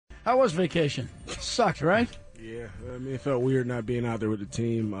How was vacation? Sucked, right? Yeah, I mean, it felt weird not being out there with the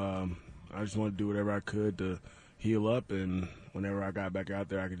team. I just wanted to do whatever I could to heal up, and whenever I got back out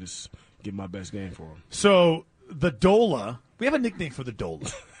there, I could just give my best game for them. So the Dola, we have a nickname for the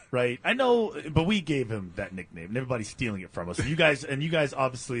Dola, right? I know, but we gave him that nickname, and everybody's stealing it from us. And you guys,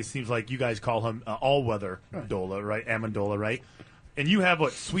 obviously, it seems like you guys call him all-weather Dola, right? Amendola, right? And you have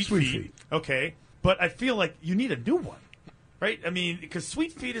what? Sweet feet. Okay, but I feel like you need a new one. Right, I mean, because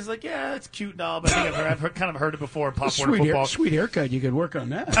Sweet Feet is like, yeah, it's cute and all, but I think I've kind of heard it before in Pop Warner football. Sweet haircut, you could work on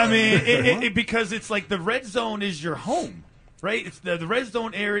that. I mean, because it's like the red zone is your home, right? It's the red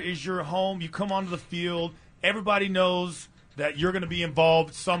zone area is your home. You come onto the field, everybody knows that you're going to be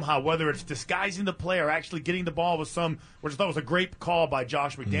involved somehow, whether it's disguising the play or actually getting the ball with some, which I thought was a great call by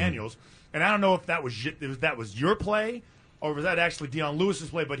Josh McDaniels. And I don't know if that was your play or was that actually Deion Lewis's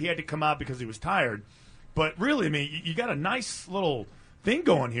play, but he had to come out because he was tired. But really, I mean, you got a nice little thing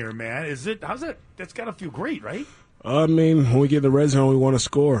going here, man. How's that? That's got to feel great, right? I mean, when we get in the red zone, we want to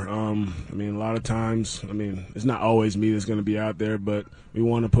score. I mean, a lot of times, it's not always me that's going to be out there, but we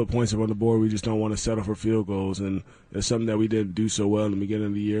want to put points up on the board. We just don't want to settle for field goals, and it's something that we didn't do so well in the beginning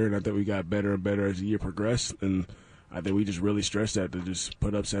of the year, and I think we got better and better as the year progressed, and I think we just really stressed that to just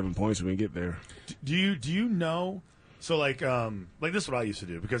put up 7 points when we get there. Do you know? So like this is what I used to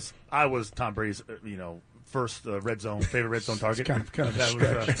do because I was Tom Brady's first favorite red zone target. Kind of that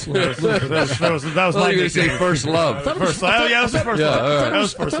was my going to say first love. That was the first love. That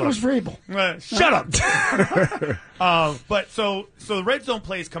was first love. That was Vrabel. Shut up. But so the red zone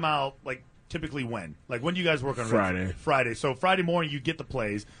plays come out like typically when? Like when do you guys work on Friday? Red zone? Friday. So Friday morning you get the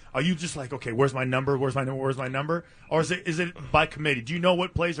plays. Are you just like, okay, where's my number? Where's my number? Or is it by committee? Do you know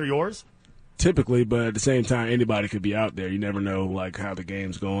what plays are yours? Typically, but at the same time, anybody could be out there. You never know, like, how the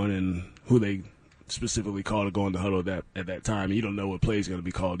game's going and who they specifically call to go in the huddle at that time. You don't know what play is going to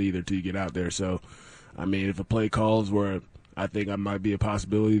be called either till you get out there. So, I mean, if a play calls where I think I might be a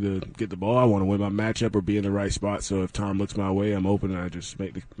possibility to get the ball, I want to win my matchup or be in the right spot. So if Tom looks my way, I'm open and I just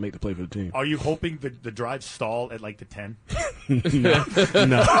make the play for the team. Are you hoping the drive stall at like the 10? No,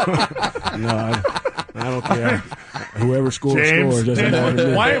 I don't care. Whoever scores. Doesn't matter to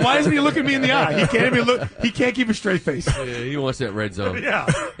me. Why isn't he looking me in the eye? He can't even look. He can't keep a straight face. Yeah, he wants that red zone.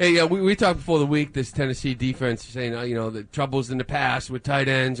 Yeah. Hey, we talked before the week. This Tennessee defense saying, the troubles in the past with tight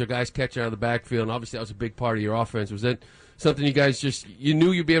ends or guys catching out of the backfield, and obviously that was a big part of your offense. Was that something you guys you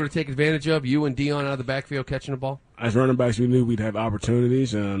knew you'd be able to take advantage of? You and Deion out of the backfield catching the ball. As running backs, we knew we'd have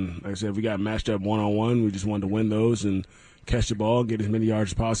opportunities, and like I said, we got matched up 1-on-1. We just wanted to win those and catch the ball, get as many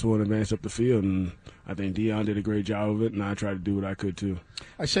yards as possible, and advance up the field. And I think Deion did a great job of it, and I tried to do what I could too.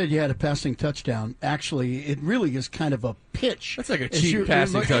 I said you had a passing touchdown. Actually, it really is kind of a pitch. That's like a cheap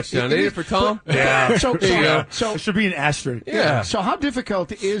passing touchdown. Ain't it for Tom? Yeah. So it should be an asterisk. Yeah. So how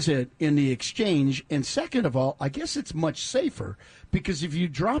difficult is it in the exchange? And second of all, I guess it's much safer because if you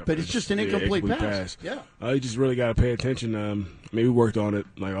drop it, it's just an incomplete pass. Yeah. You just really got to pay attention. We worked on it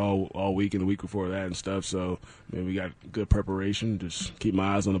like all week and the week before that and stuff. So we got good preparation. Just keep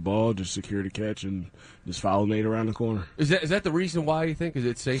my eyes on the ball, just secure the catch, and just follow Nate around the corner. Is that the reason why you think? Is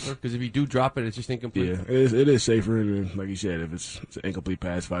it safer? Because if you do drop it, it's just incomplete. Yeah, it is safer. And like you said, if it's an incomplete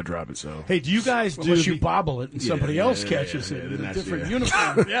pass, if I drop it. So hey, do you guys unless you bobble it and somebody else catches it in a different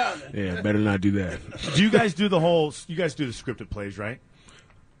uniform? Yeah, better not do that. Do you guys do the scripted plays, right?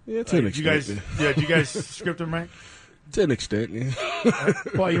 Yeah, to an extent. Do you guys script them right? To an extent, yeah.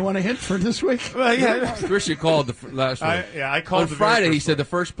 Well, you want a hint for this week? Well, yeah. Christian called the last one. I called on Friday. He said the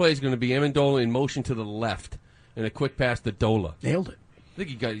first play is going to be Amendola in motion to the left and a quick pass to Dola. Nailed it. I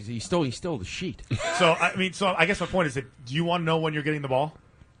think he stole the sheet. So I guess my point is that do you want to know when you're getting the ball?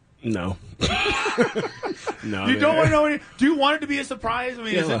 No. No. You don't want to know. Do you want it to be a surprise? I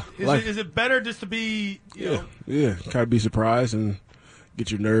mean, is it better just to be? You know? Kind of be surprised and get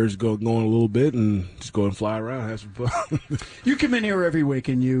your nerves going a little bit and just go and fly around, have some fun. You come in here every week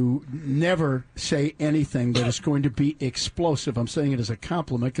and you never say anything that is going to be explosive. I'm saying it as a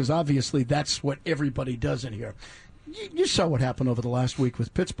compliment because obviously that's what everybody does in here. You saw what happened over the last week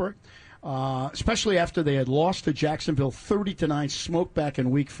with Pittsburgh, especially after they had lost to Jacksonville 30-9, smoked back in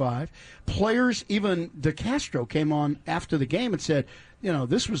Week 5. Players, even DeCastro, came on after the game and said,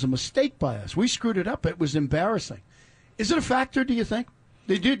 this was a mistake by us. We screwed it up. It was embarrassing. Is it a factor, do you think?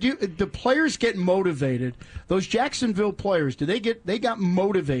 The players get motivated. Those Jacksonville players, they got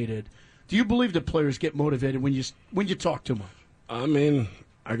motivated. Do you believe the players get motivated when you talk too much? I mean,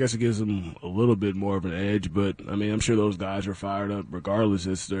 I guess it gives them a little bit more of an edge, but I mean, I'm sure those guys are fired up regardless.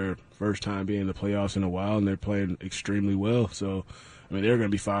 It's their first time being in the playoffs in a while, and they're playing extremely well. So, I mean, they're going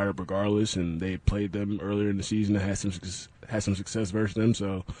to be fired up regardless, and they played them earlier in the season and had had some success versus them,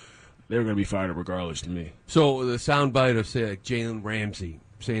 so they were going to be fired up regardless to me. So the soundbite of, say, like Jalen Ramsey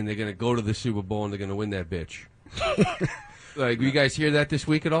saying they're going to go to the Super Bowl and they're going to win that bitch. Like, you guys hear that this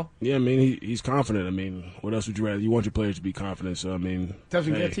week at all? Yeah, I mean, he's confident. I mean, what else would you rather? You want your players to be confident, so, I mean.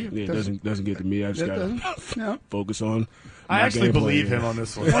 Doesn't get to you? Yeah, doesn't get to me. I just got to no. focus on I my actually game plan. believe him on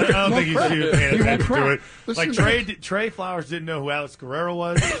this one. I don't think he's even paying You won't attention to cry. it. Listen Like, to Trey Flowers didn't know who Alex Guerrero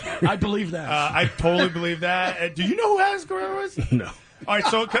was. I believe that. I totally believe that. Do you know who Alex Guerrero is? No. All right,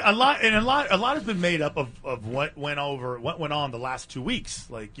 so a lot has been made up of what went on the last 2 weeks.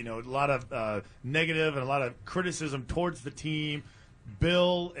 Like, you know, a lot of negative and a lot of criticism towards the team,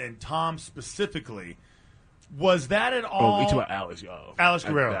 Bill and Tom specifically. Was that at all? Oh, you talking about Alex, y'all. Alex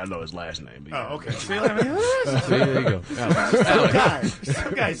Guerrero. I know his last name. But Oh, okay. See, I mean, See, there you go.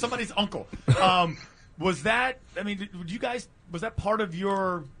 some guy, somebody's uncle. Was that? I mean, did you guys? Was that part of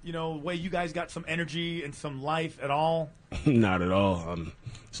your, you know, way you guys got some energy and some life at all? Not at all.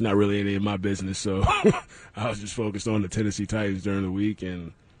 It's not really any of my business, so I was just focused on the Tennessee Titans during the week,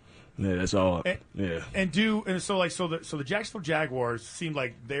 and yeah, that's all. Yeah. And the Jacksonville Jaguars seemed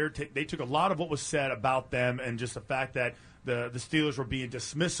like they took a lot of what was said about them, and just the fact that the Steelers were being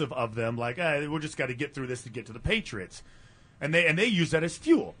dismissive of them, like, we're just got to get through this to get to the Patriots, and they use that as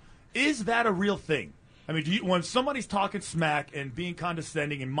fuel. Is that a real thing? I mean, when somebody's talking smack and being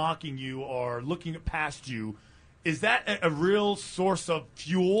condescending and mocking you or looking past you, is that a real source of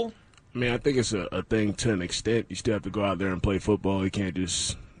fuel? I mean, I think it's a thing to an extent. You still have to go out there and play football. You can't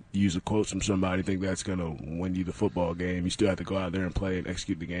just use a quote from somebody and think that's going to win you the football game. You still have to go out there and play and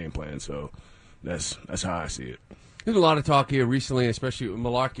execute the game plan. So that's how I see it. There's a lot of talk here recently, especially with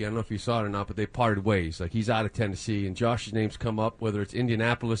Malarkey. I don't know if you saw it or not, but they parted ways. Like, he's out of Tennessee, and Josh's name's come up, whether it's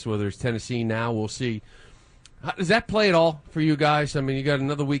Indianapolis, whether it's Tennessee now, we'll see. How, does that play at all for you guys? I mean, you got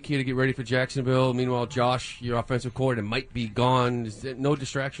another week here to get ready for Jacksonville. Meanwhile, Josh, your offensive coordinator, might be gone. Is there no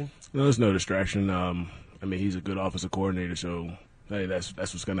distraction? No, there's no distraction. I mean, he's a good offensive coordinator, so hey, that's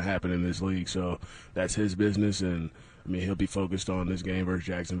what's going to happen in this league. So that's his business, and I mean, he'll be focused on this game versus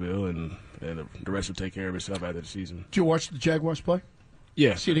Jacksonville, and the rest will take care of itself after the season. Did you watch the Jaguars play?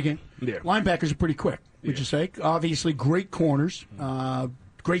 Yeah. See the game? Yeah. Linebackers are pretty quick, would you say? Obviously, great corners,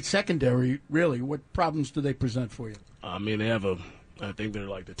 great secondary, really. What problems do they present for you? I mean, I think they're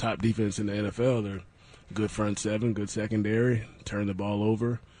like the top defense in the NFL. They're good front seven, good secondary, turn the ball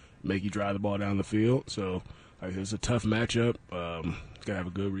over, make you drive the ball down the field. So it's a tough matchup. Got to have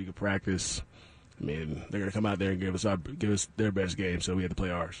a good week of practice. I mean, they're going to come out there and give us their best game, so we have to play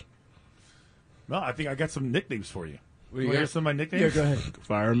ours. Well, I think I got some nicknames for you. What do you Want to hear got? some of my nicknames? Yeah, go ahead.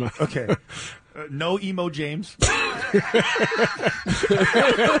 Fire him. Okay. No Emo James. It's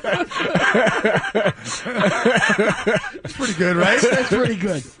pretty good, right? That's pretty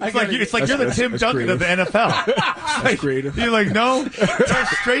good. It's like you're the Tim Duncan of the NFL. That's creative. You're like, no,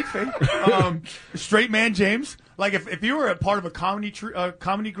 straight face. Straight man James. Like, if you were a part of a comedy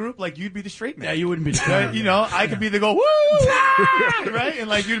group, like, you'd be the straight man. Yeah, you wouldn't be. Right? You know, I could be the go, woo, right? And,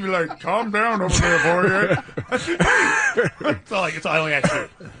 like, you'd be like, calm down over there, warrior. It's all I only had two.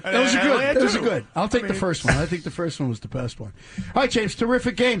 Those are good. Those are two. good. I'll take the first one. I think the first one was the best one. All right, James,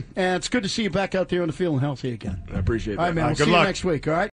 terrific game. And it's good to see you back out there on the field and healthy again. I appreciate that. All right, man. We'll good see luck. you next week, all right?